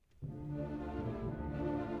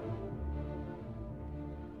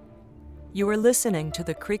You are listening to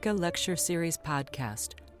the Krika Lecture Series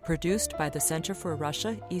podcast, produced by the Center for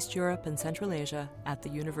Russia, East Europe, and Central Asia at the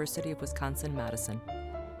University of Wisconsin-Madison.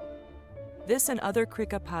 This and other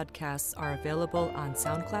Krika podcasts are available on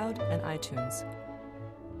SoundCloud and iTunes.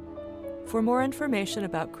 For more information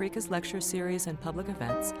about Krika's lecture series and public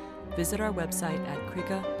events, visit our website at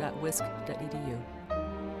krika.wisc.edu.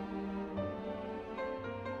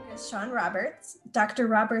 Sean Roberts. Dr.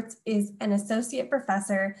 Roberts is an associate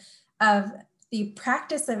professor of the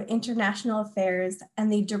Practice of International Affairs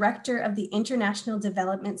and the director of the International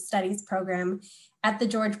Development Studies program at the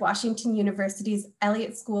George Washington University's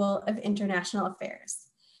Elliott School of International Affairs.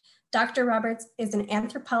 Dr. Roberts is an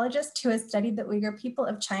anthropologist who has studied the Uyghur people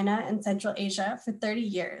of China and Central Asia for 30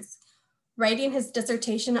 years, writing his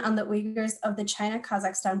dissertation on the Uyghurs of the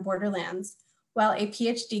China-Kazakhstan borderlands, while a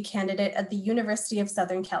PhD candidate at the University of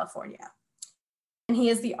Southern California. And he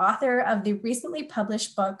is the author of the recently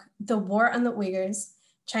published book, The War on the Uyghurs,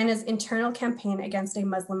 China's Internal Campaign Against a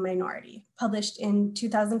Muslim Minority, published in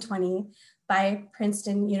 2020 by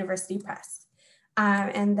Princeton University Press.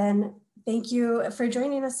 And then thank you for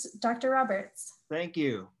joining us, Dr. Roberts. Thank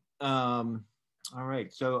you. All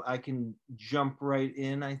right, so I can jump right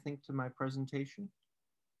in, I think, to my presentation.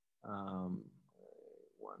 1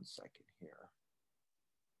 second here.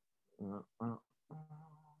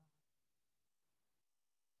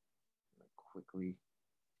 Quickly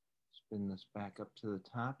spin this back up to the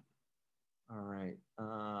top. All right.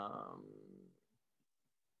 All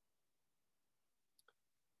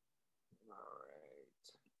right.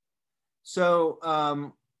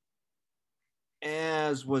 So,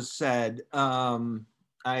 as was said,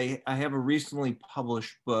 I have a recently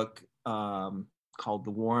published book called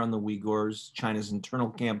The War on the Uyghurs, China's Internal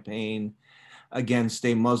Campaign Against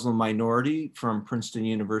a Muslim Minority from Princeton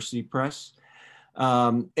University Press.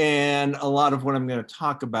 And a lot of what I'm going to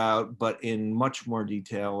talk about, but in much more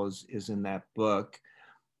detail, is in that book.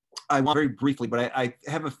 I want very briefly, but I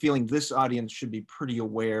have a feeling this audience should be pretty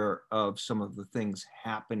aware of some of the things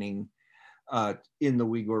happening in the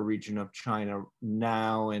Uyghur region of China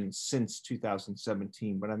now and since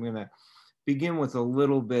 2017. But I'm going to begin with a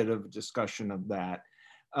little bit of discussion of that.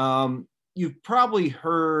 You've probably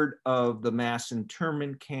heard of the mass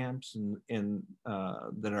internment camps and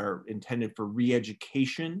that are intended for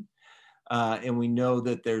re-education. And we know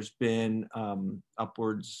that there's been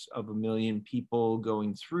upwards of 1 million people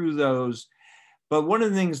going through those. But one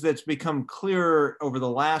of the things that's become clearer over the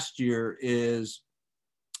last year is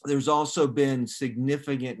there's also been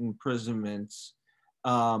significant imprisonments.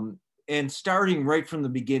 And starting right from the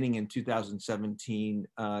beginning in 2017,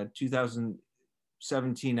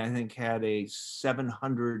 2017, I think, had a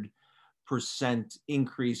 700%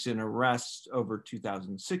 increase in arrests over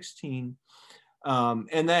 2016.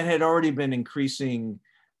 And that had already been increasing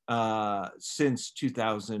since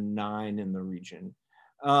 2009 in the region.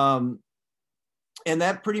 And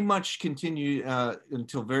that pretty much continued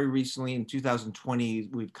until very recently. In 2020,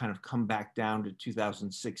 we've kind of come back down to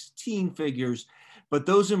 2016 figures. But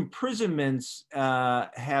those imprisonments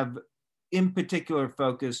have in particular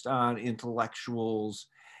focused on intellectuals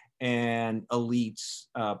and elites,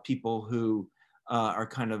 people who are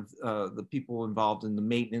kind of the people involved in the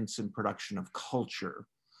maintenance and production of culture.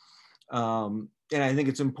 And I think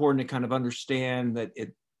it's important to kind of understand that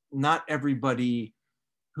not everybody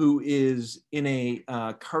who is in a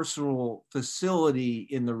carceral facility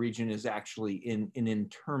in the region is actually in an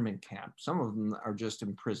internment camp. Some of them are just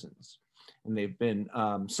in prisons. And they've been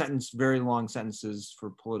sentenced very long sentences for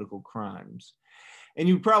political crimes. And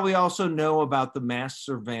you probably also know about the mass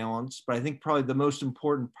surveillance, but I think probably the most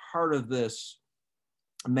important part of this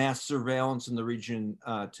mass surveillance in the region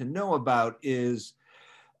to know about is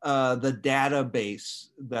the database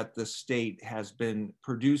that the state has been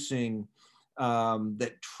producing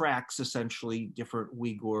that tracks essentially different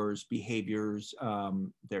Uyghurs' behaviors,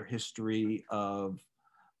 their history of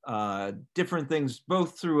different things,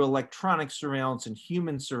 both through electronic surveillance and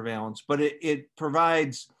human surveillance, but it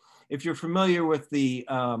provides, if you're familiar with the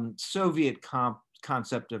Soviet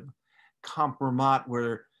concept of kompromat,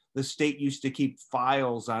 where the state used to keep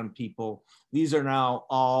files on people, these are now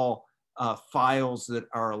all files that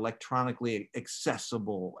are electronically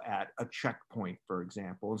accessible at a checkpoint, for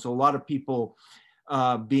example. And so a lot of people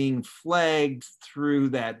being flagged through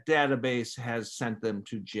that database has sent them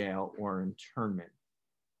to jail or internment.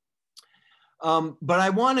 But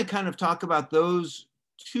I want to kind of talk about those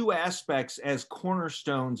two aspects as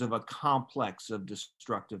cornerstones of a complex of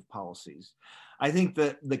destructive policies. I think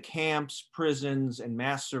that the camps, prisons, and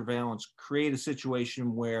mass surveillance create a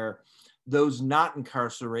situation where those not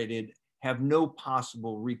incarcerated have no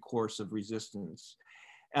possible recourse of resistance.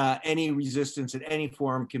 Any resistance in any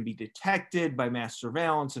form can be detected by mass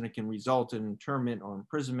surveillance, and it can result in internment or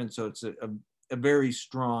imprisonment. So it's a very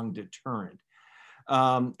strong deterrent.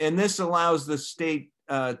 And this allows the state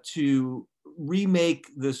to remake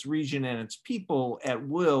this region and its people at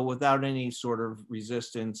will without any sort of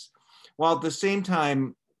resistance, while at the same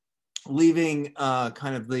time leaving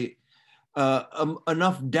kind of the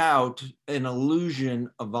enough doubt and illusion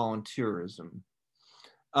of volunteerism.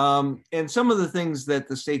 And some of the things that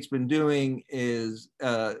the state's been doing is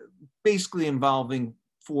basically involving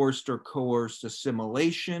forced or coerced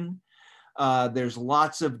assimilation. There's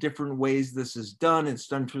lots of different ways this is done. It's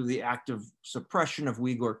done through the active suppression of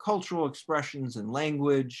Uyghur cultural expressions and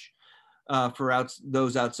language for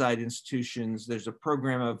those outside institutions. There's a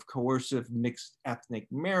program of coercive mixed ethnic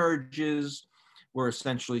marriages, where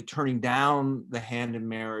essentially turning down the hand in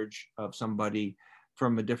marriage of somebody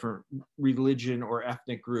from a different religion or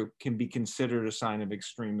ethnic group can be considered a sign of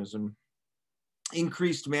extremism.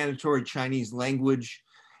 Increased mandatory Chinese language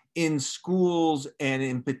in schools, and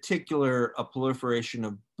in particular, a proliferation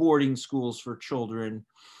of boarding schools for children,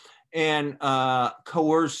 and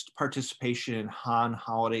coerced participation in Han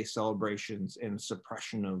holiday celebrations and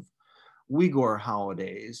suppression of Uyghur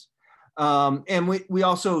holidays. And we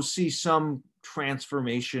also see some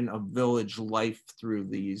transformation of village life through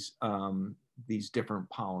these different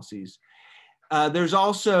policies. There's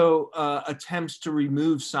also attempts to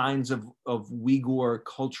remove signs of Uyghur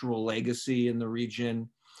cultural legacy in the region.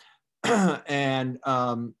 And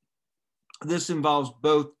this involves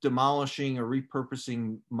both demolishing or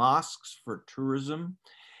repurposing mosques for tourism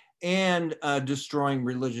and destroying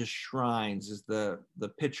religious shrines, as the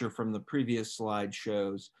picture from the previous slide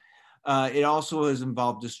shows. It also has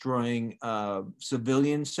involved destroying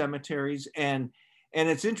civilian cemeteries. And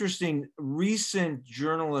it's interesting, recent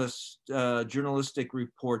journalistic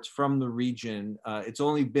reports from the region, it's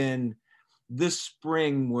only been this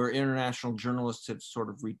spring where international journalists have sort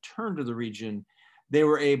of returned to the region, they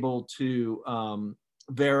were able to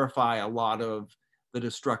verify a lot of the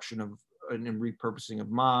destruction of and repurposing of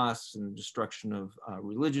mosques and the destruction of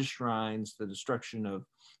religious shrines, the destruction of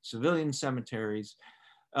civilian cemeteries,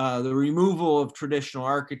 the removal of traditional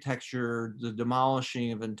architecture, the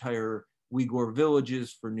demolishing of entire Uyghur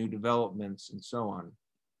villages for new developments, and so on.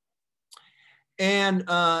 And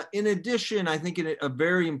in addition, I think a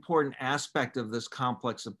very important aspect of this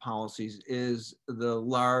complex of policies is the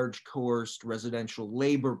large coerced residential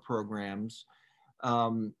labor programs,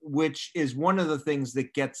 which is one of the things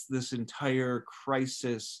that gets this entire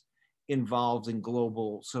crisis involved in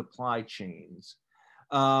global supply chains.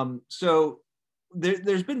 So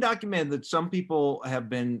there's been documented that some people have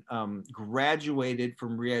been graduated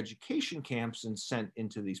from re-education camps and sent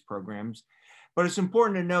into these programs. But it's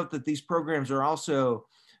important to note that these programs are also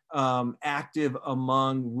active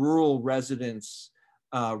among rural residents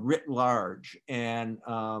writ large. And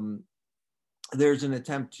there's an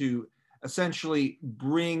attempt to essentially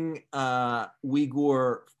bring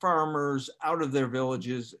Uyghur farmers out of their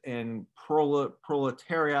villages and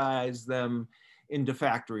proletarize them into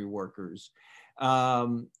factory workers.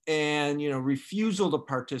 And refusal to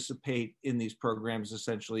participate in these programs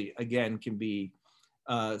essentially, again, can be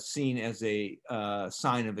seen as a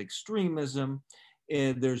sign of extremism.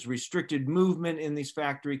 And there's restricted movement in these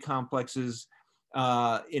factory complexes.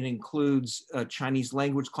 It includes Chinese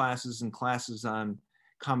language classes and classes on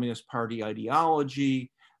Communist Party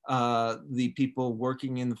ideology. The people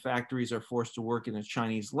working in the factories are forced to work in a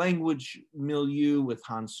Chinese language milieu with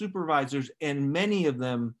Han supervisors, and many of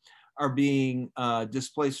them are being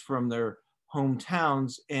displaced from their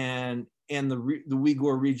hometowns and the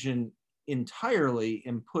Uyghur region entirely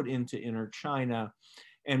and put into inner China.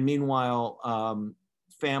 And meanwhile,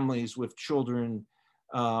 families with children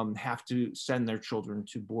have to send their children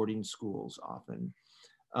to boarding schools often.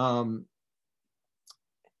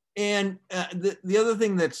 And the other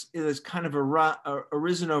thing that's kind of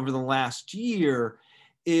arisen over the last year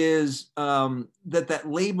is that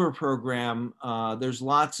labor program, there's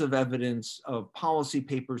lots of evidence of policy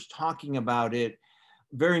papers talking about it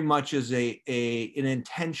very much as an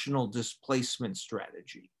intentional displacement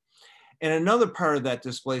strategy. And another part of that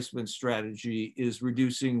displacement strategy is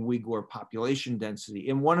reducing Uyghur population density.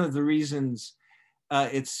 And one of the reasons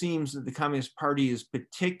it seems that the Communist Party is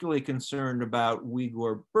particularly concerned about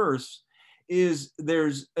Uyghur births is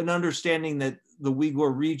there's an understanding that the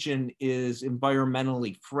Uyghur region is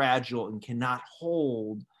environmentally fragile and cannot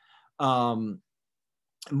hold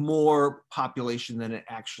more population than it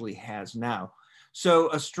actually has now.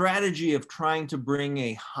 So a strategy of trying to bring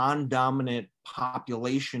a Han-dominant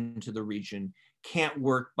population to the region can't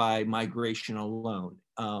work by migration alone.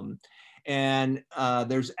 And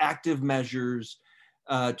there's active measures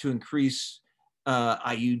to increase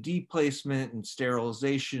IUD placement and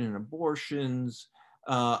sterilization and abortions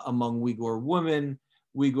among Uyghur women.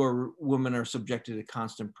 Uyghur women are subjected to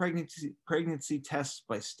constant pregnancy tests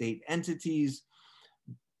by state entities.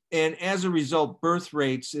 And as a result, birth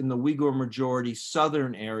rates in the Uyghur majority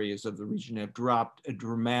southern areas of the region have dropped a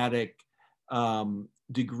dramatic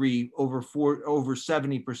degree, over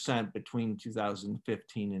 70% between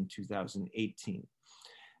 2015 and 2018.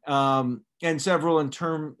 And several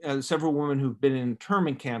women who've been in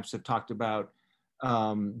internment camps have talked about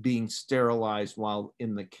being sterilized while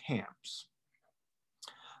in the camps.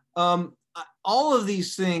 All of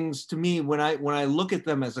these things, to me, when I look at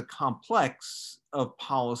them as a complex of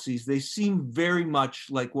policies, they seem very much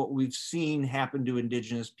like what we've seen happen to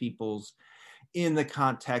indigenous peoples in the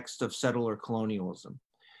context of settler colonialism,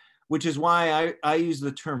 which is why I use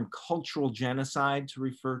the term cultural genocide to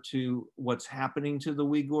refer to what's happening to the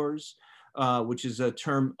Uyghurs, which is a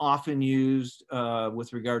term often used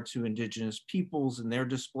with regard to indigenous peoples and their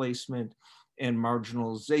displacement and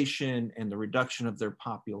marginalization and the reduction of their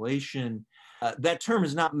population. That term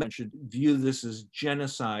is not mentioned. View this as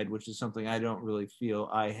genocide, which is something I don't really feel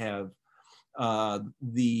I have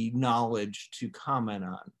the knowledge to comment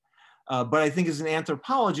on. But I think as an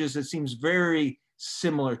anthropologist, it seems very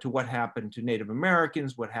similar to what happened to Native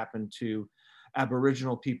Americans, what happened to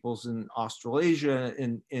Aboriginal peoples in Australasia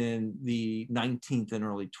in the 19th and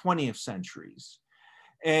early 20th centuries.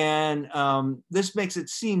 And this makes it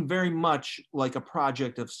seem very much like a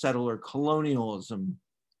project of settler colonialism.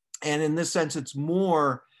 And in this sense, it's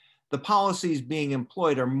more, the policies being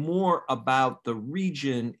employed are more about the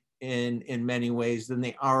region in many ways than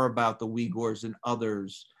they are about the Uyghurs and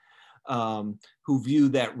others who view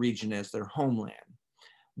that region as their homeland.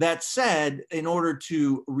 That said, in order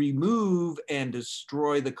to remove and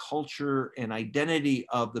destroy the culture and identity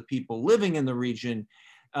of the people living in the region,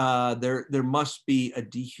 there must be a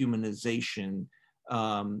dehumanization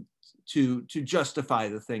to justify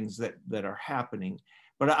the things that are happening.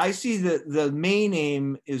 But I see that the main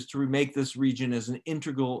aim is to remake this region as an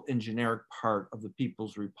integral and generic part of the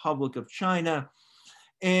People's Republic of China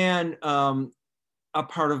and a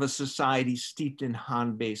part of a society steeped in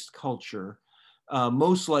Han-based culture,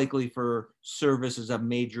 most likely for service as a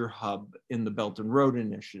major hub in the Belt and Road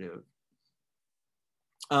Initiative.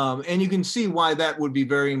 And you can see why that would be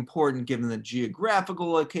very important given the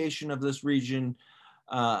geographical location of this region.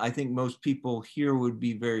 I think most people here would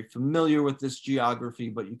be very familiar with this geography,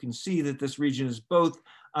 but you can see that this region is both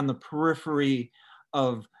on the periphery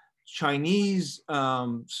of Chinese,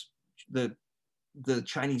 the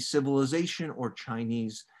Chinese civilization or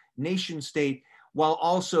Chinese nation state, while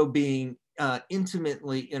also being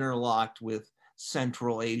intimately interlocked with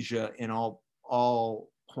Central Asia and all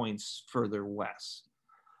points further west.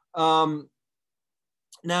 Now,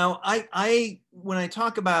 when I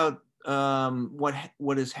talk about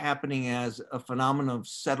what is happening as a phenomenon of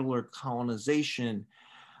settler colonization,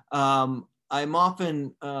 I'm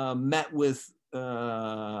often met with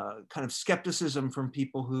kind of skepticism from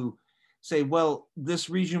people who say, well, this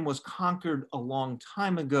region was conquered a long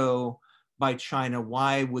time ago by China.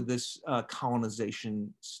 Why would this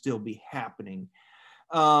colonization still be happening?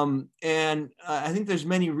 And I think there's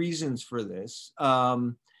many reasons for this.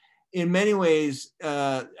 In many ways,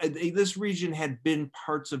 this region had been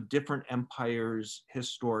parts of different empires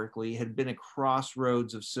historically, had been a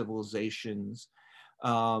crossroads of civilizations.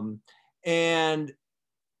 And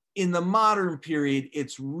in the modern period,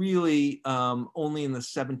 it's really only in the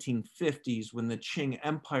 1750s when the Qing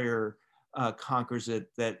Empire conquers it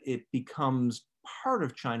that it becomes part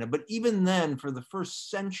of China. But even then, for the first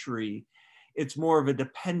century, it's more of a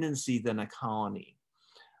dependency than a colony.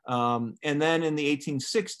 And then in the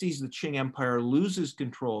 1860s, the Qing Empire loses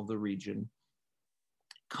control of the region,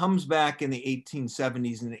 comes back in the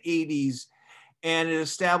 1870s and 80s, and it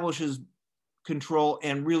establishes control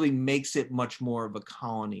and really makes it much more of a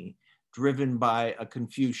colony, driven by a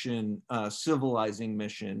Confucian civilizing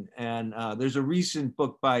mission. And there's a recent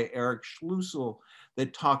book by Eric Schlüssel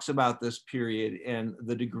that talks about this period and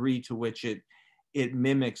the degree to which it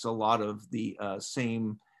mimics a lot of the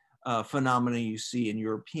same phenomena you see in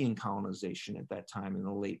European colonization at that time in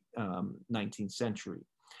the late 19th century.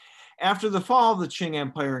 After the fall of the Qing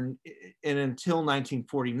Empire and until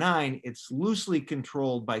 1949, it's loosely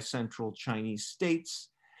controlled by central Chinese states,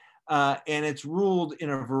 and it's ruled in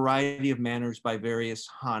a variety of manners by various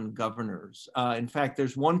Han governors. In fact,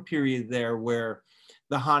 there's one period there where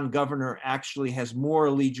the Han governor actually has more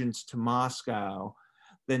allegiance to Moscow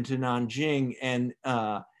than to Nanjing, and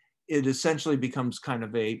it essentially becomes kind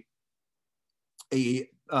of a a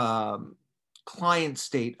client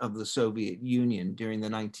state of the Soviet Union during the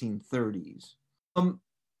 1930s.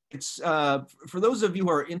 It's for those of you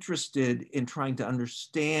who are interested in trying to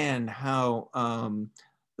understand how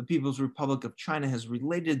the People's Republic of China has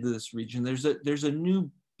related to this region, there's a new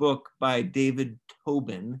book by David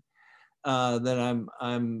Tobin that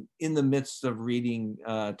I'm in the midst of reading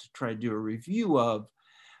to try to do a review of,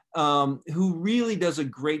 who really does a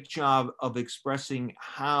great job of expressing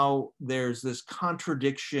how there's this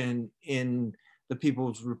contradiction in the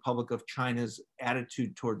People's Republic of China's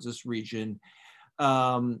attitude towards this region.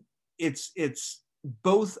 It's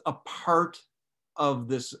both a part of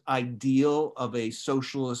this ideal of a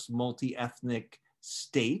socialist multi-ethnic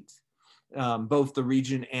state, both the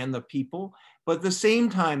region and the people, but at the same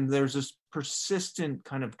time, there's this persistent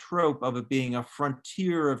kind of trope of it being a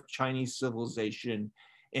frontier of Chinese civilization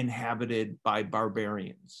inhabited by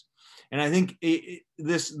barbarians. And I think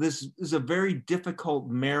this is a very difficult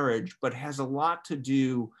marriage, but has a lot to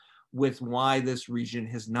do with why this region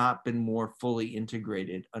has not been more fully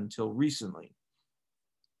integrated until recently.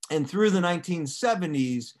 And through the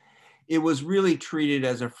 1970s, it was really treated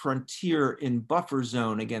as a frontier in buffer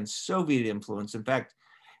zone against Soviet influence. In fact,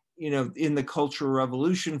 in the Cultural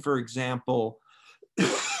Revolution, for example,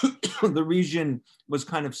 the region was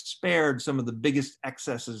kind of spared some of the biggest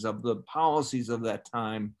excesses of the policies of that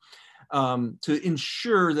time, to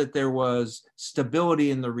ensure that there was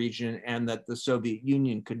stability in the region and that the Soviet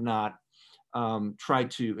Union could not try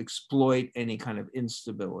to exploit any kind of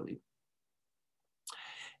instability.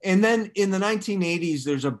 And then in the 1980s,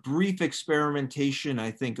 there's a brief experimentation, I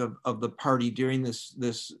think, of the party during this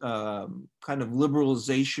kind of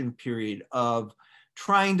liberalization period of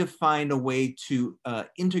trying to find a way to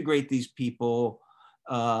integrate these people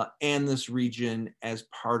and this region as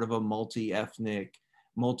part of a multi-ethnic,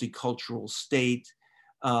 multicultural state.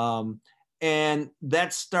 And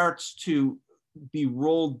that starts to be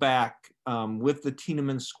rolled back with the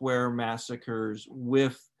Tiananmen Square massacres,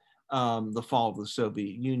 with the fall of the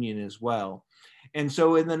Soviet Union as well. And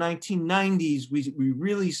so in the 1990s, we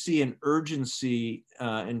really see an urgency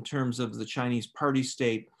in terms of the Chinese party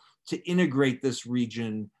state to integrate this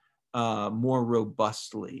region more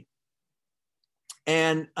robustly.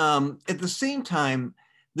 And at the same time,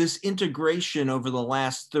 this integration over the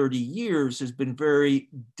last 30 years has been very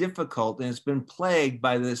difficult, and it's been plagued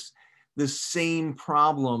by this same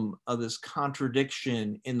problem of this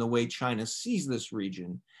contradiction in the way China sees this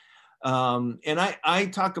region. And I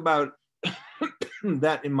talk about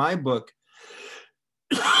that in my book,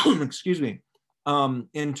 excuse me,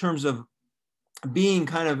 in terms of being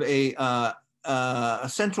kind of a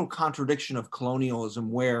central contradiction of colonialism,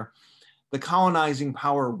 where the colonizing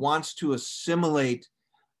power wants to assimilate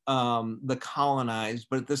the colonized,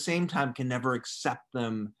 but at the same time can never accept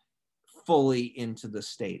them fully into the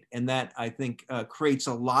state. And that, I think, creates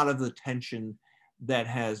a lot of the tension that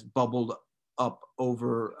has bubbled up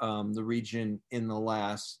over the region in the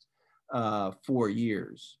last 4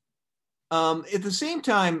 years. At the same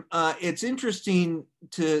time, it's interesting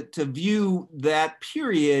to view that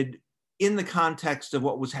period in the context of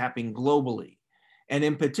what was happening globally, and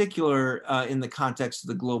in particular in the context of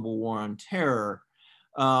the global war on terror.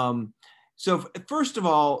 So first of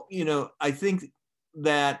all, I think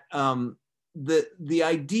that the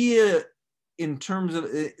idea in terms of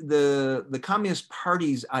the Communist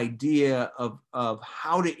Party's idea of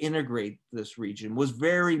how to integrate this region was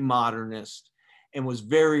very modernist and was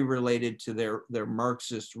very related to their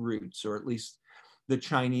Marxist roots, or at least the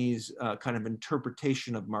Chinese kind of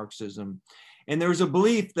interpretation of Marxism. And there was a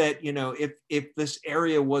belief that, if this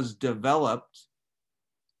area was developed,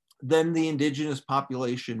 then the indigenous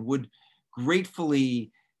population would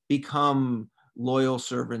gratefully become loyal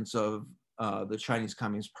servants of the Chinese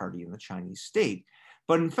Communist Party and the Chinese state.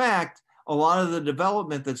 But in fact, a lot of the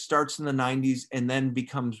development that starts in the 90s and then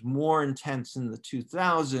becomes more intense in the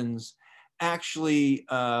 2000s actually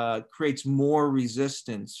creates more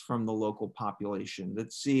resistance from the local population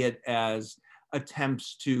that see it as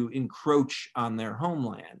attempts to encroach on their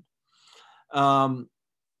homeland.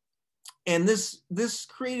 And this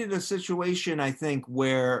created a situation, I think,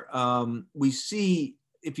 where we see,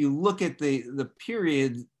 if you look at the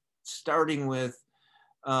period starting with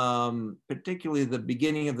particularly the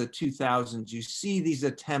beginning of the 2000s, you see these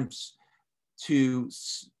attempts to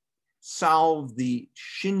solve the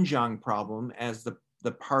Xinjiang problem, as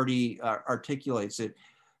the party articulates it,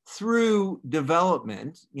 through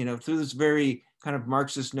development, through this very kind of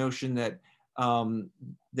Marxist notion that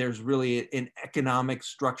there's really an economic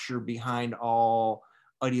structure behind all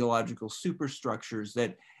ideological superstructures,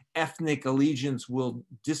 that ethnic allegiance will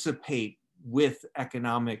dissipate with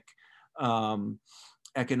economic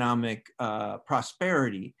economic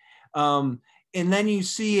prosperity. And then you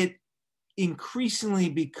see it increasingly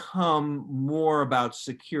become more about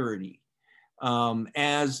security,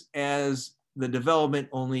 as the development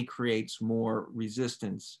only creates more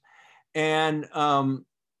resistance. And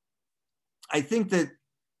I think that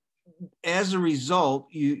as a result,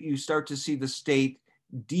 you start to see the state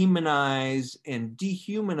demonize and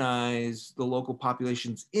dehumanize the local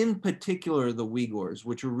populations, in particular the Uyghurs,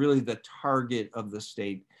 which are really the target of the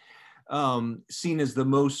state, seen as the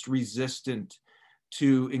most resistant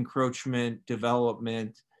to encroachment,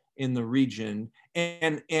 development in the region,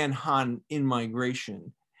 and Han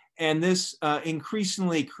in-migration. And this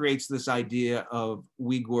increasingly creates this idea of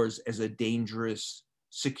Uyghurs as a dangerous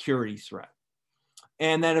security threat.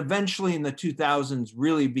 And that eventually in the 2000s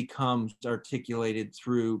really becomes articulated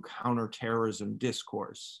through counterterrorism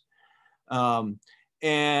discourse. And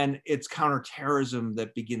it's counterterrorism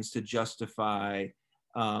that begins to justify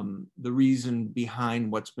the reason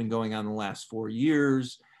behind what's been going on the last 4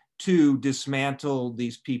 years, to dismantle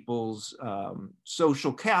these people's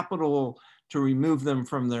social capital, to remove them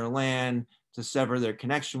from their land, to sever their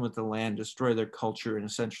connection with the land, destroy their culture, and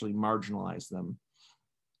essentially marginalize them.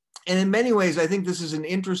 And in many ways, I think this is an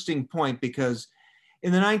interesting point, because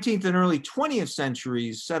in the 19th and early 20th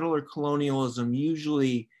centuries, settler colonialism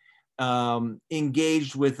usually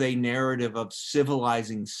engaged with a narrative of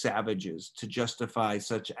civilizing savages to justify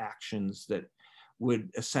such actions that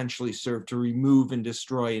would essentially serve to remove and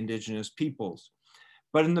destroy indigenous peoples.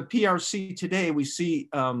 But in the PRC today, we see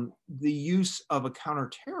the use of a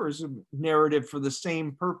counterterrorism narrative for the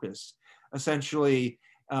same purpose, essentially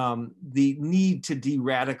the need to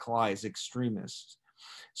de-radicalize extremists.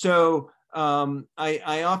 So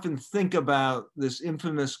I often think about this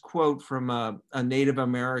infamous quote from a Native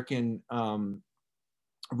American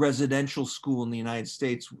residential school in the United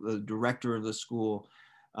States. The director of the school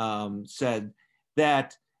said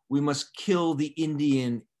that we must kill the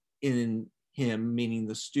Indian in him, meaning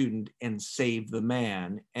the student, and save the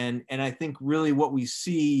man. And I think really what we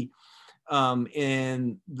see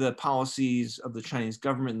in the policies of the Chinese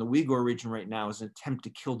government in the Uyghur region right now is an attempt to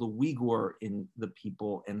kill the Uyghur in the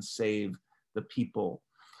people and save the people.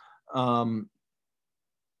 And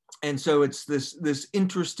so it's this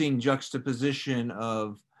interesting juxtaposition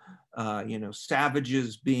of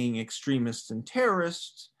savages being extremists and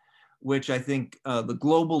terrorists, which I think the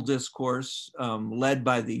global discourse led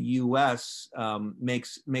by the US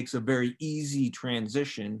makes a very easy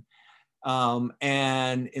transition.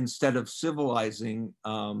 And instead of civilizing,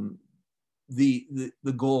 the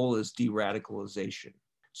goal is de-radicalization.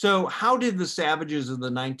 So how did the savages of the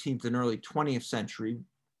 19th and early 20th century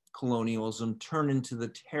colonialism turn into the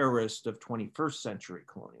terrorist of 21st century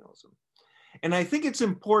colonialism? And I think it's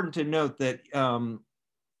important to note that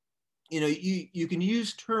you can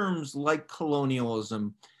use terms like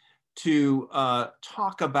colonialism to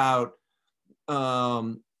talk about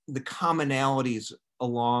the commonalities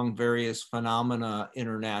along various phenomena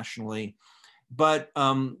internationally. But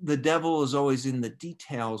the devil is always in the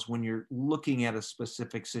details when you're looking at a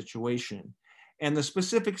specific situation. And the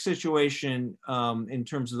specific situation in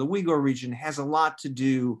terms of the Uyghur region has a lot to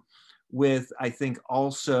do with, I think,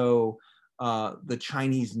 also the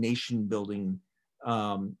Chinese nation building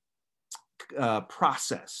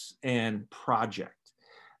process and project.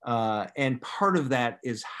 And part of that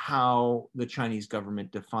is how the Chinese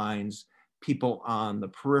government defines people on the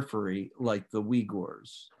periphery, like the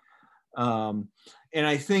Uyghurs. And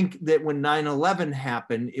I think that when 9/11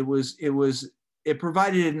 happened, it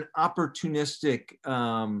provided an opportunistic,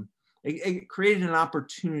 it created an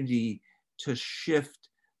opportunity to shift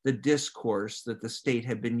the discourse that the state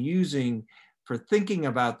had been using for thinking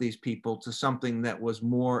about these people to something that was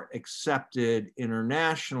more accepted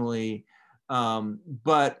internationally,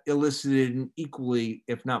 but elicited an equally,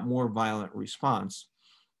 if not more violent response.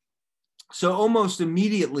 So almost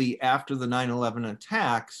immediately after the 9/11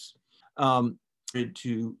 attacks,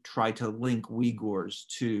 to try to link Uyghurs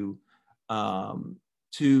to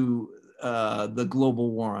the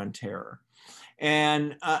global war on terror.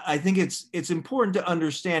 And I think it's important to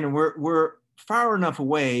understand, and we're far enough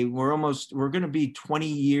away, we're going to be 20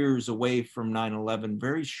 years away from 9/11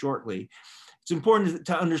 very shortly. It's important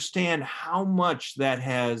to understand how much that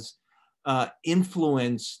has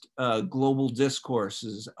influenced global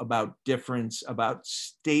discourses about difference, about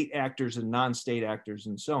state actors and non-state actors,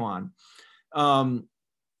 and so on.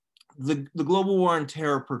 The global war on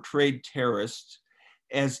terror portrayed terrorists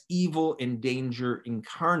as evil and danger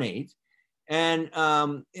incarnate, and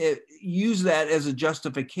used that as a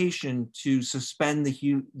justification to suspend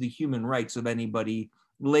the human rights of anybody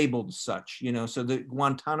labeled such, you know, so the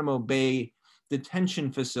Guantanamo Bay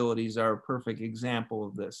detention facilities are a perfect example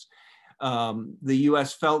of this. The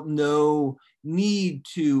US felt no need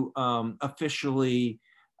to officially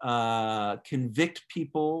convict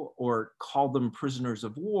people or call them prisoners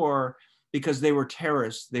of war because they were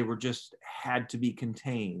terrorists. They were just had to be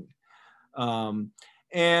contained.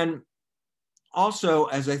 And also,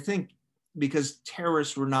 as I think, because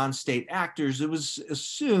terrorists were non-state actors, it was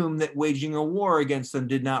assumed that waging a war against them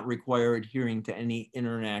did not require adhering to any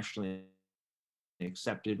internationally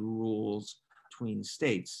accepted rules between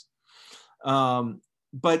states.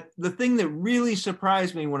 But the thing that really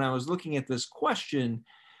surprised me when I was looking at this question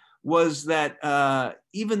was that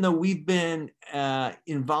even though we've been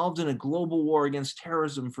involved in a global war against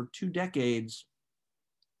terrorism for 2 decades,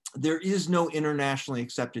 there is no internationally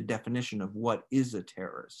accepted definition of what is a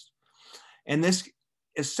terrorist. And this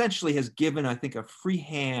essentially has given, I think, a free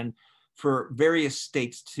hand for various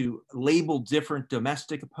states to label different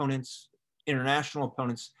domestic opponents, international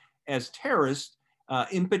opponents as terrorists,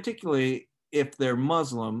 in particular if they're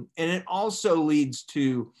Muslim. And it also leads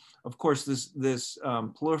to, of course, this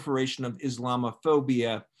proliferation of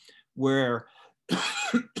Islamophobia, where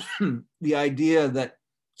the idea that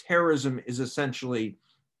terrorism is essentially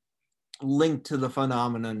linked to the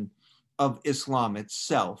phenomenon of Islam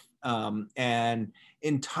itself, and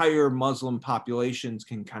entire Muslim populations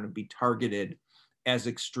can kind of be targeted as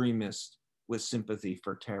extremists with sympathy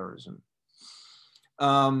for terrorism.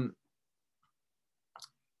 And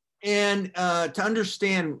to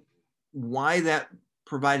understand why that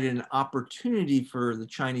provided an opportunity for the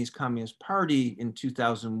Chinese Communist Party in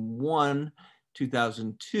 2001,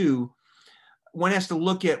 2002, one has to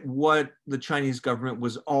look at what the Chinese government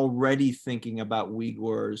was already thinking about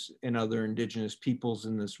Uyghurs and other indigenous peoples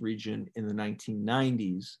in this region in the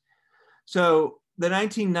 1990s. So the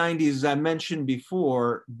 1990s, as I mentioned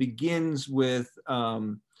before, begins with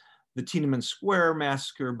the Tiananmen Square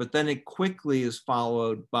massacre, but then it quickly is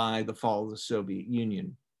followed by the fall of the Soviet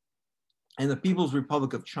Union. And the People's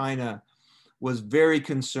Republic of China was very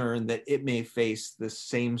concerned that it may face the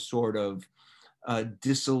same sort of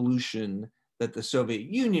dissolution that the Soviet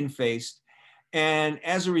Union faced. And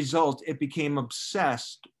as a result, it became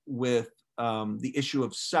obsessed with the issue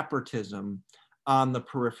of separatism on the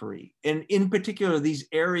periphery. And in particular, these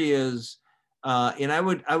areas, and I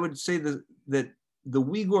would say that the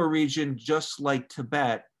Uyghur region, just like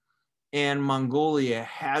Tibet and Mongolia,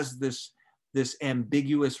 has this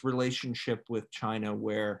ambiguous relationship with China,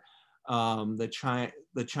 where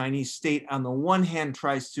the Chinese state, on the one hand,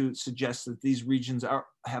 tries to suggest that these regions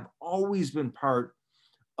have always been part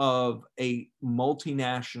of a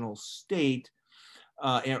multinational state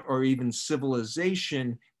or even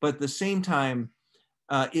civilization, but at the same time,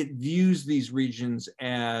 it views these regions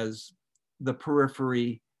as the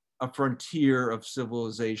periphery, a frontier of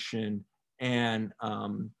civilization, and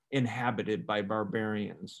inhabited by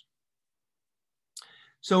barbarians.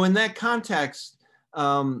 So in that context,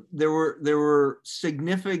 there were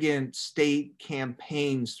significant state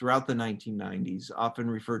campaigns throughout the 1990s, often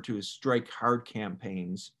referred to as strike hard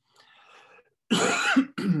campaigns,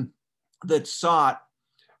 that sought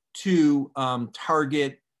to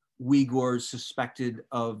target Uyghurs suspected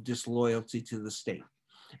of disloyalty to the state,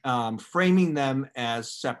 framing them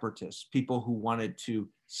as separatists, people who wanted to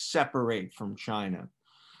separate from China.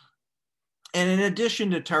 And in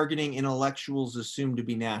addition to targeting intellectuals assumed to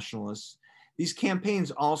be nationalists, these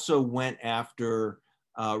campaigns also went after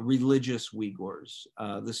religious Uyghurs.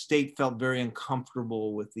 The state felt very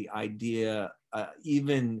uncomfortable with the idea,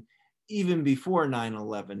 even before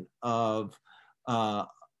 9/11, of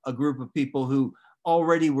a group of people who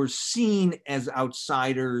already were seen as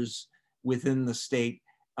outsiders within the state,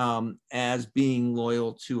 as being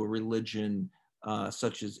loyal to a religion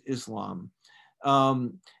such as Islam.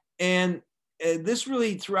 And this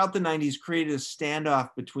really, throughout the 90s, created a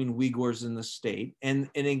standoff between Uyghurs and the state, and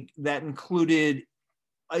that included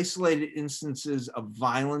isolated instances of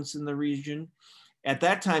violence in the region, at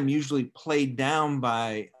that time usually played down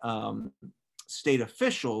by state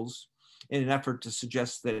officials in an effort to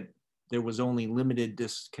suggest that there was only limited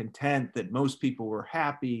discontent, that most people were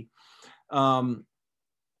happy.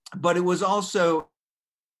 But it was also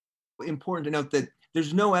important to note that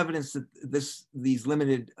there's no evidence that these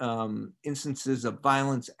limited instances of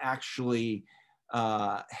violence actually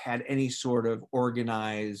had any sort of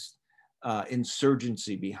organized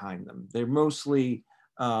insurgency behind them. They're mostly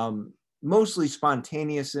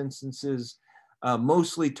spontaneous instances,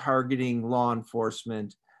 mostly targeting law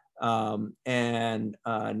enforcement, and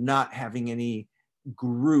not having any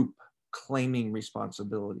group claiming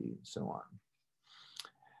responsibility and so on.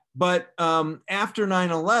 But after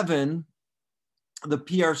 9/11, the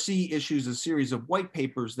PRC issues a series of white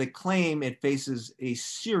papers that claim it faces a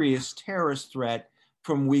serious terrorist threat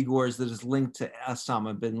from Uyghurs that is linked to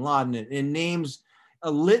Osama bin Laden. It names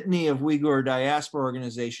a litany of Uyghur diaspora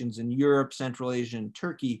organizations in Europe, Central Asia, and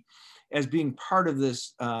Turkey as being part of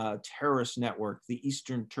this terrorist network, the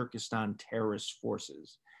Eastern Turkestan Terrorist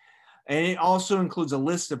Forces. And it also includes a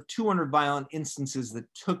list of 200 violent instances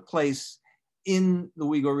that took place in the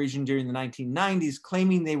Uyghur region during the 1990s,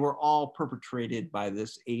 claiming they were all perpetrated by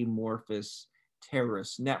this amorphous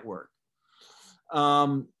terrorist network.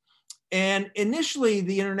 And initially,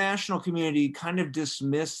 the international community kind of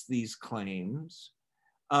dismissed these claims,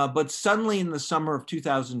 but suddenly in the summer of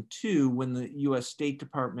 2002, when the US State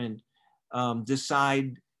Department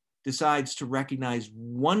decides to recognize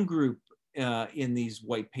one group in these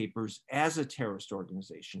white papers as a terrorist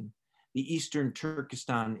organization, the Eastern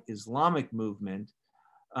Turkestan Islamic Movement,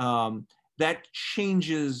 that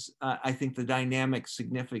changes, I think, the dynamic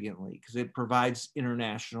significantly, because it provides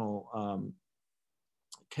international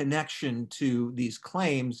connection to these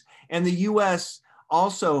claims. And the US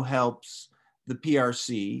also helps the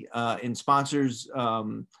PRC and sponsors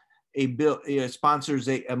a bill, sponsors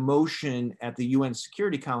a motion at the UN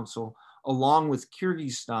Security Council, along with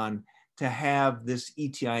Kyrgyzstan, to have this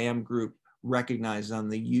ETIM group recognized on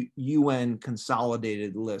the UN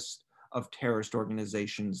consolidated list of terrorist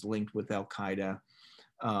organizations linked with Al-Qaeda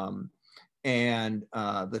and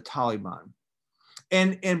the Taliban.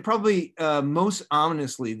 And probably most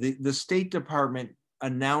ominously, the State Department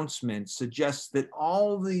announcement suggests that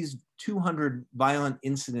all these 200 violent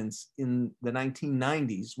incidents in the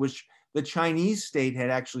 1990s, which the Chinese state had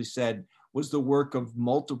actually said was the work of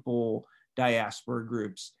multiple diaspora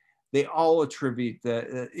groups, they all attribute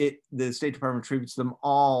the State Department attributes them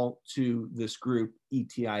all to this group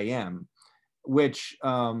ETIM, which,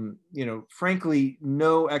 frankly,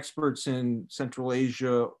 no experts in Central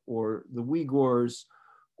Asia or the Uyghurs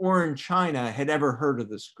or in China had ever heard of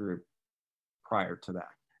this group prior to that.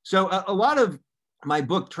 So a lot of my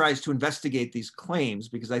book tries to investigate these claims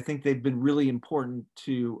because I think they've been really important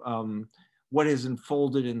to what has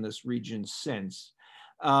unfolded in this region since.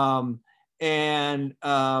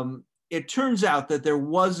 It turns out that there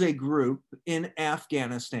was a group in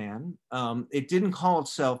Afghanistan. It didn't call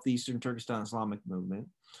itself the Eastern Turkestan Islamic Movement,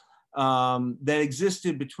 that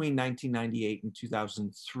existed between 1998 and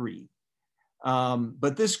 2003.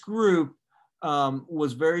 But this group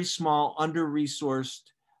was very small,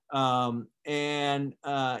 under-resourced, and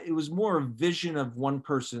it was more a vision of one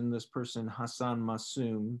person, this person, Hassan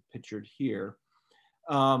Massoum, pictured here,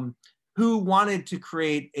 who wanted to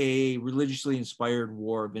create a religiously inspired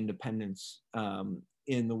war of independence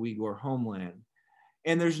in the Uyghur homeland.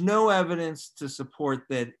 And there's no evidence to support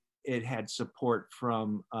that it had support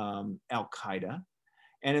from Al-Qaeda.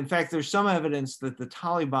 And in fact, there's some evidence that the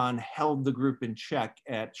Taliban held the group in check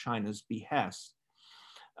at China's behest.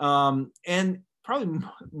 And probably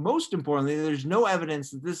most importantly, there's no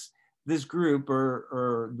evidence that this group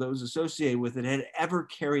or those associated with it had ever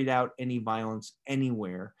carried out any violence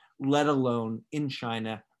anywhere, let alone in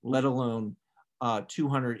China, let alone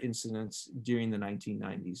 200 incidents during the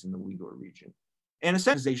 1990s in the Uyghur region. And its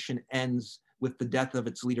organization ends with the death of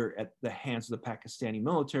its leader at the hands of the Pakistani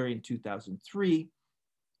military in 2003.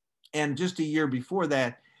 And just a year before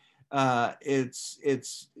that,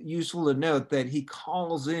 it's useful to note that he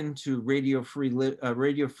calls into Radio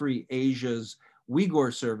Free Asia's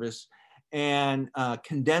Uyghur service and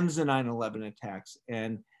condemns the 9/11 attacks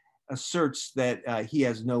and asserts that he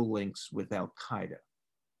has no links with Al-Qaeda.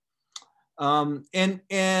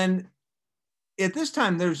 And at this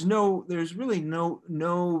time, there's really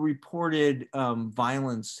no reported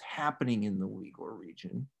violence happening in the Uyghur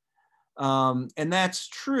region. And that's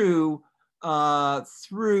true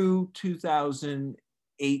through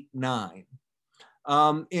 2008-9.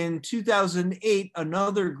 In 2008,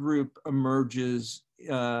 another group emerges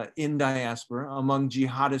in diaspora among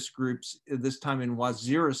jihadist groups, this time in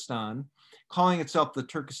Waziristan, calling itself the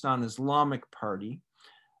Turkestan Islamic Party,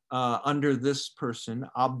 under this person,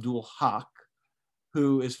 Abdul Haq,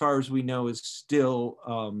 who, as far as we know, is still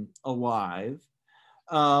alive.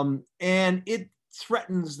 And it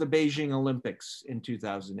threatens the Beijing Olympics in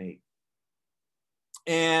 2008.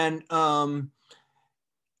 And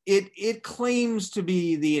it claims to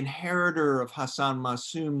be the inheritor of Hassan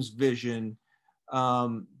Massoum's vision,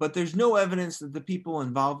 but there's no evidence that the people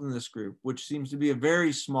involved in this group, which seems to be a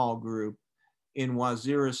very small group in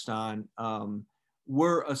Waziristan,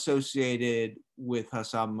 were associated with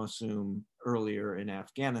Hassan Massoum earlier in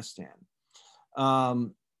Afghanistan.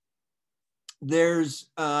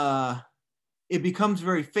 It becomes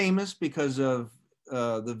very famous because of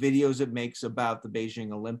the videos it makes about the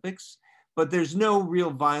Beijing Olympics, but there's no real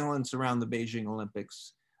violence around the Beijing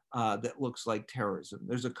Olympics that looks like terrorism.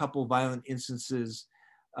 There's a couple violent instances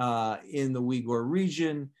in the Uyghur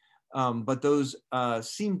region, but those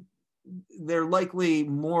they're likely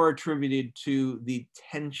more attributed to the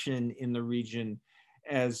tension in the region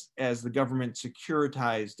as the government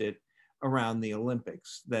securitized it around the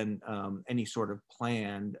Olympics than any sort of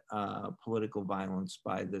planned political violence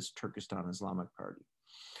by this Turkestan Islamic Party.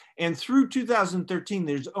 And through 2013,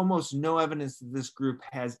 there's almost no evidence that this group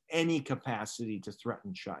has any capacity to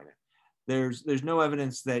threaten China. There's no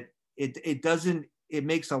evidence that it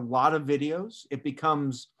makes a lot of videos. It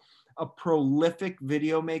becomes a prolific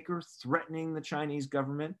video maker threatening the Chinese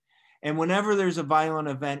government. And whenever there's a violent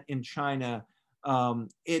event in China,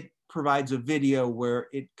 it provides a video where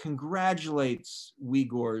it congratulates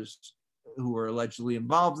Uyghurs who are allegedly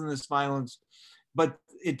involved in this violence, but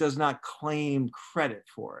it does not claim credit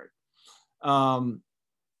for it. And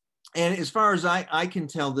as far as I can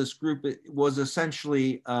tell, this group was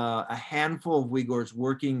essentially a handful of Uyghurs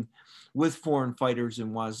working with foreign fighters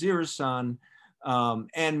in Waziristan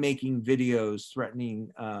and making videos threatening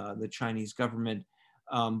the Chinese government,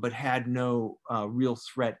 but had no real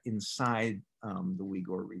threat inside the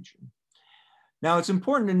Uyghur region. Now, it's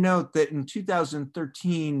important to note that in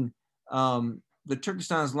 2013, the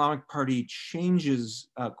Turkestan Islamic Party changes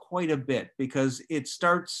quite a bit because it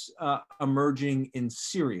starts emerging in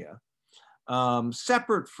Syria,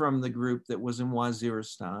 separate from the group that was in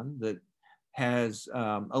Waziristan that has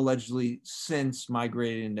allegedly since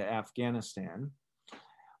migrated into Afghanistan.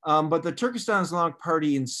 But the Turkestan Islamic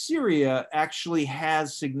Party in Syria actually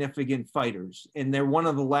has significant fighters, and they're one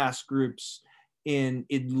of the last groups in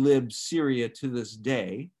Idlib, Syria to this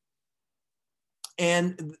day.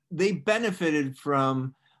 And they benefited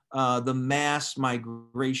from the mass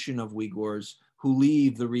migration of Uyghurs who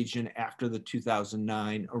leave the region after the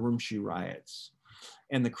 2009 Urumqi riots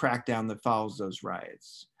and the crackdown that follows those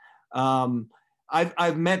riots.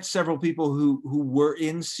 I've met several people who were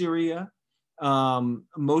in Syria.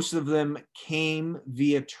 Most of them came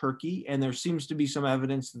via Turkey, and there seems to be some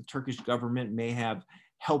evidence the Turkish government may have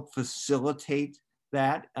helped facilitate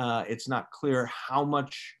that. It's not clear how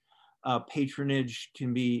much patronage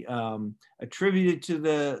can be attributed to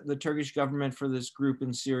the Turkish government for this group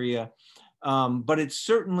in Syria, but it's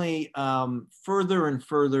certainly further and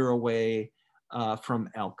further away from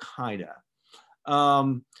Al-Qaeda.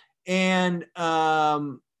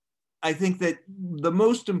 I think that the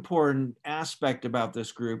most important aspect about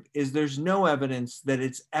this group is there's no evidence that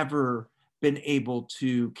it's ever been able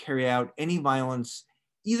to carry out any violence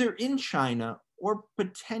either in China or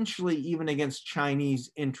potentially even against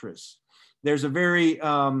Chinese interests. There's a very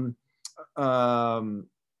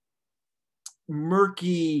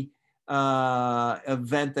murky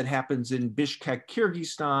event that happens in Bishkek,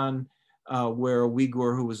 Kyrgyzstan, where a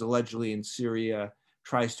Uyghur who was allegedly in Syria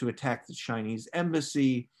tries to attack the Chinese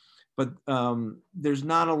embassy. But there's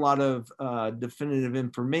not a lot of definitive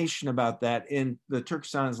information about that, and the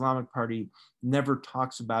Turkestan Islamic Party never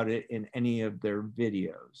talks about it in any of their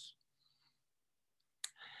videos.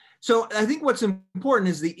 So I think what's important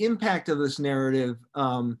is the impact of this narrative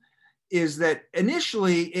is that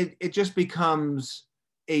initially it just becomes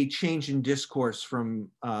a change in discourse from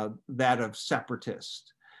that of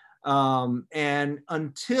separatist. And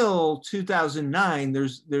until 2009,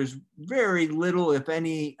 there's very little, if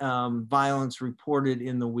any, violence reported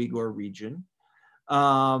in the Uyghur region.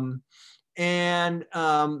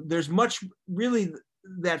 There's much, really,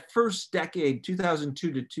 that first decade,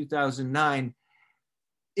 2002 to 2009,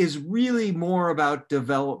 is really more about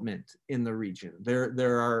development in the region.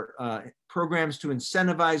 There are programs to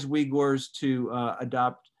incentivize Uyghurs to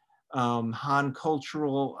adopt Han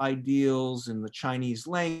cultural ideals and the Chinese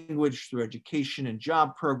language through education and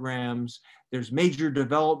job programs. There's major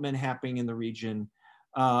development happening in the region,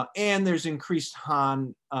 and there's increased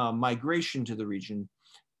Han migration to the region.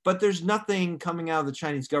 But there's nothing coming out of the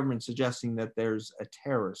Chinese government suggesting that there's a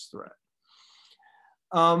terrorist threat.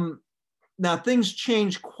 Now, things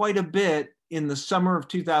change quite a bit in the summer of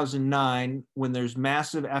 2009 when there's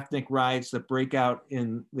massive ethnic riots that break out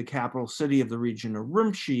in the capital city of the region,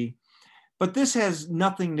 Urumqi. But this has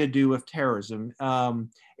nothing to do with terrorism.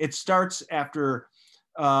 It starts after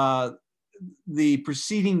the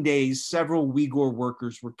preceding days, several Uyghur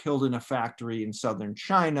workers were killed in a factory in southern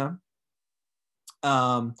China.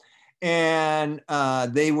 The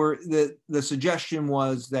suggestion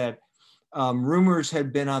was that rumors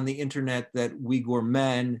had been on the internet that Uyghur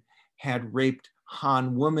men had raped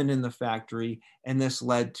Han woman in the factory, and this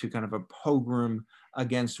led to kind of a pogrom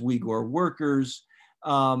against Uyghur workers.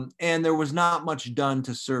 And there was not much done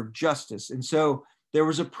to serve justice. And so there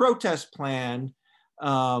was a protest plan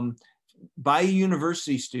by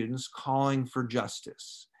university students calling for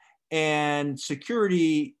justice. And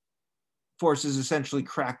security forces essentially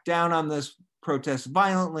cracked down on this protest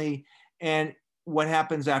violently. And what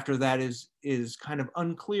happens after that is kind of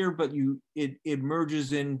unclear, but it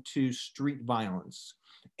merges into street violence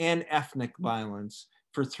and ethnic violence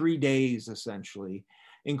for 3 days, essentially,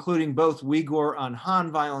 including both Uyghur on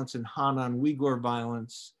Han violence and Han on Uyghur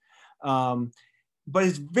violence. But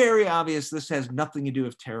it's very obvious this has nothing to do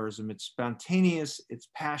with terrorism. It's spontaneous, it's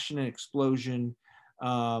passionate explosion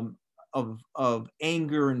of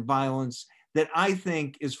anger and violence that I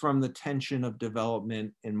think is from the tension of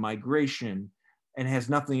development and migration and has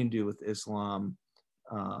nothing to do with Islam,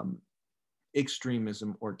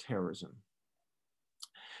 extremism, or terrorism.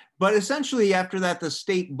 But essentially after that, the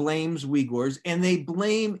state blames Uyghurs, and they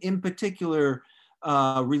blame in particular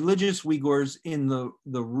religious Uyghurs in the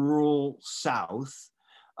rural South.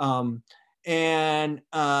 And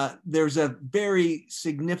there's a very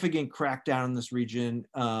significant crackdown in this region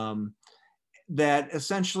that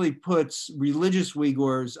essentially puts religious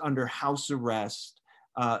Uyghurs under house arrest.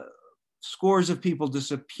 Scores of people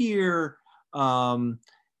disappear,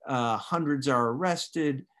 hundreds are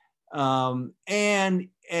arrested. And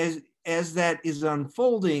as that is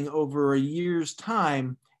unfolding over a year's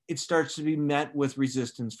time, it starts to be met with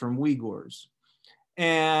resistance from Uyghurs.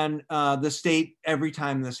 And the state, every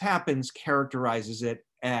time this happens, characterizes it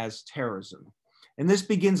as terrorism. And this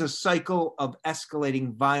begins a cycle of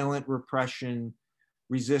escalating violent repression,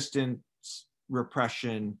 resistance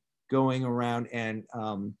repression, going around and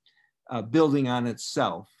building on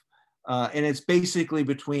itself. And it's basically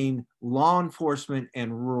between law enforcement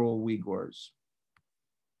and rural Uyghurs.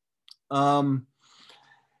 And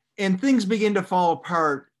things begin to fall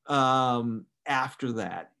apart after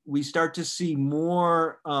that. We start to see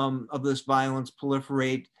more of this violence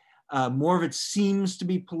proliferate. More of it seems to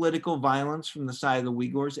be political violence from the side of the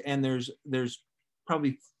Uyghurs, and there's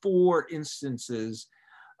probably 4 instances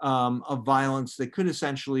of violence that could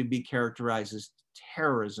essentially be characterized as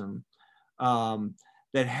terrorism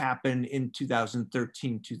that happened in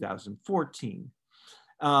 2013, 2014.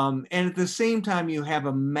 And at the same time, you have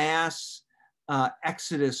a mass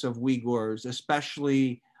exodus of Uyghurs,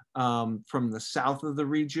 especially from the south of the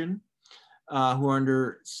region, who are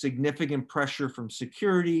under significant pressure from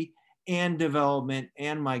security and development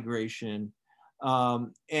and migration.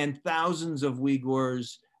 And thousands of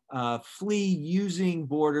Uyghurs flee using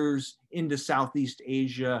borders into Southeast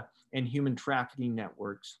Asia and human trafficking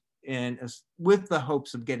networks, and with the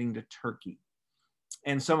hopes of getting to Turkey.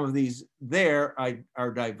 And some of these there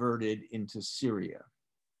are diverted into Syria.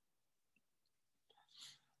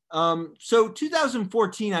 So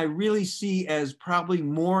 2014, I really see as probably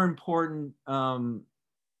more important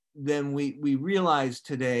than we realize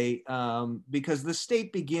today, because the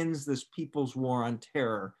state begins this People's War on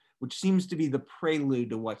Terror, which seems to be the prelude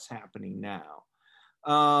to what's happening now.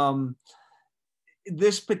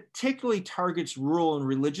 This particularly targets rural and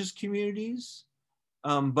religious communities,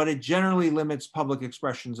 but it generally limits public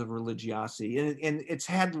expressions of religiosity. And it's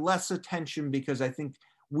had less attention because I think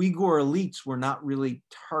Uyghur elites were not really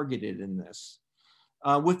targeted in this,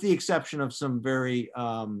 with the exception of some very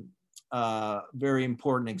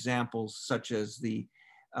important examples, such as the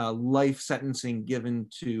life sentencing given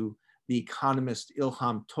to the economist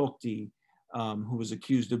Ilham Tohti, who was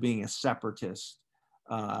accused of being a separatist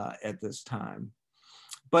at this time.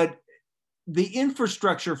 But the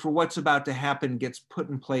infrastructure for what's about to happen gets put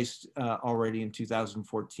in place already in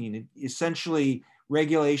 2014. Essentially,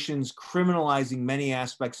 regulations criminalizing many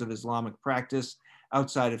aspects of Islamic practice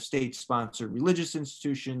outside of state-sponsored religious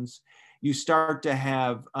institutions. You start to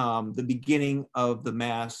have the beginning of the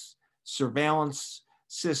mass surveillance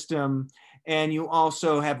system, and you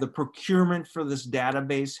also have the procurement for this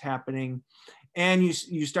database happening. And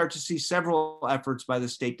you start to see several efforts by the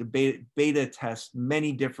state to beta test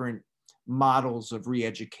many different models of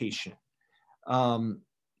re-education. And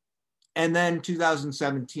then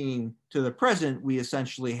 2017 to the present, we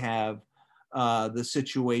essentially have the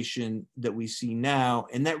situation that we see now.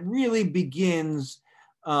 And that really begins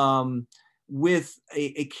with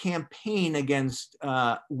a campaign against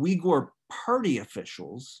Uyghur party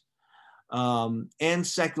officials and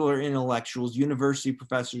secular intellectuals, university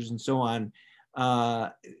professors, and so on,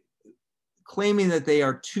 claiming that they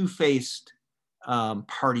are two-faced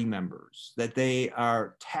party members, that they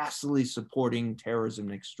are tacitly supporting terrorism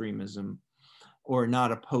and extremism or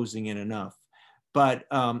not opposing it enough. But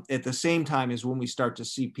at the same time is when we start to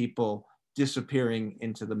see people disappearing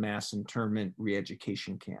into the mass internment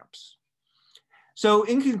re-education camps. So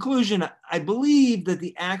in conclusion, I believe that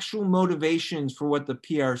the actual motivations for what the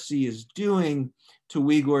PRC is doing to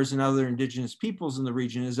Uyghurs and other indigenous peoples in the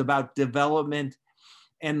region is about development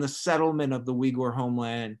and the settlement of the Uyghur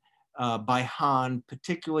homeland by Han,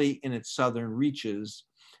 particularly in its southern reaches.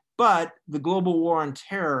 But the global war on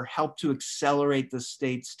terror helped to accelerate the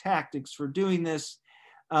state's tactics for doing this.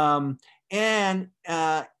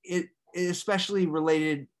 It especially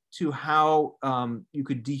related to how you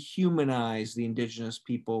could dehumanize the indigenous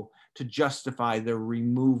people to justify their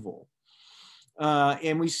removal.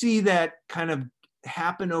 And we see that kind of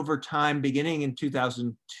happen over time, beginning in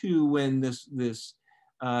 2002, when this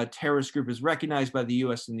terrorist group is recognized by the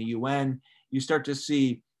US and the UN. You start to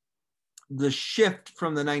see the shift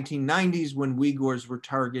from the 1990s when Uyghurs were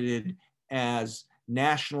targeted as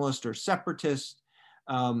nationalist or separatist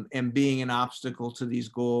and being an obstacle to these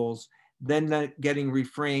goals, then getting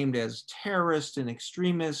reframed as terrorist and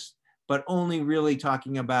extremist, but only really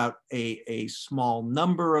talking about a small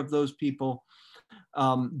number of those people.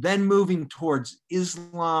 Then moving towards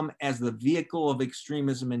Islam as the vehicle of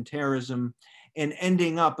extremism and terrorism, and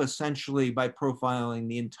ending up essentially by profiling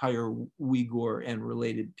the entire Uyghur and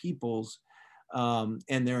related peoples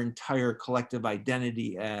and their entire collective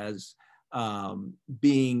identity as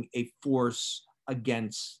being a force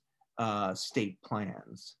against state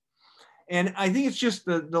plans. And I think it's just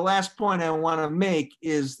the last point I want to make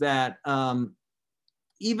is that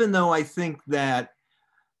even though I think that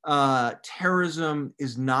terrorism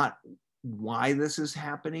is not why this is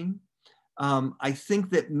happening, I think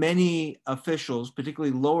that many officials,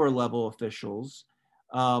 particularly lower level officials,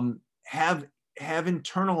 have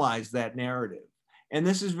internalized that narrative. And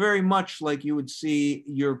this is very much like you would see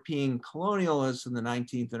European colonialists in the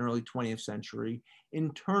 19th and early 20th century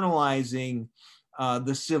internalizing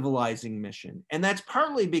the civilizing mission. And that's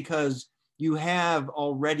partly because you have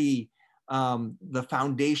already the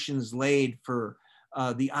foundations laid for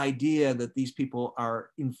the idea that these people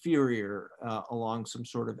are inferior along some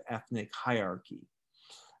sort of ethnic hierarchy.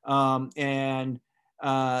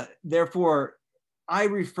 Therefore, I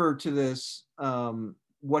refer to this,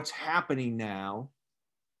 what's happening now,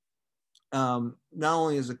 not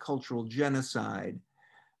only as a cultural genocide,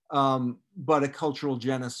 but a cultural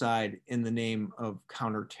genocide in the name of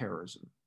counterterrorism.